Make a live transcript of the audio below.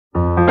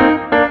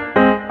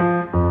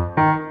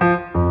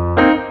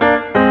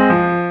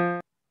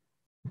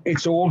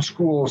it's old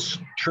school's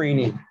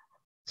training.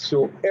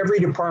 So every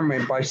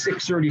department by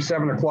 6:30,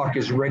 7 o'clock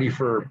is ready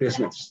for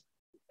business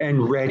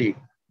and ready.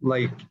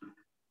 Like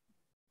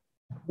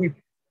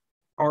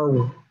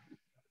our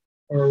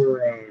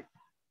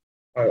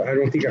I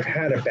don't think I've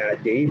had a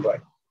bad day,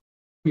 but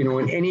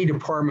in any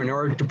department,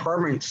 our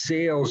department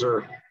sales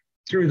are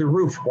through the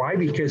roof. Why?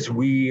 Because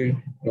we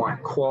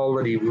want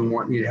quality. We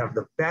want you to have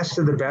the best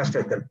of the best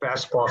at the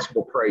best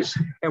possible price.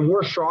 And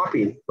we're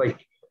shopping. Like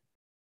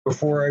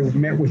before I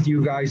met with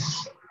you guys,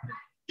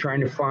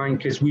 trying to find,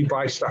 because we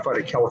buy stuff out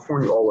of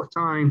California all the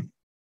time.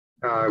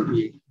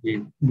 We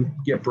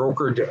get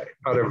brokered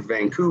out of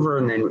Vancouver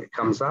and then it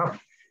comes up.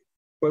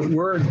 But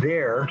we're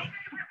there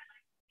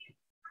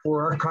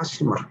for our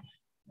customer.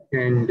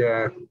 And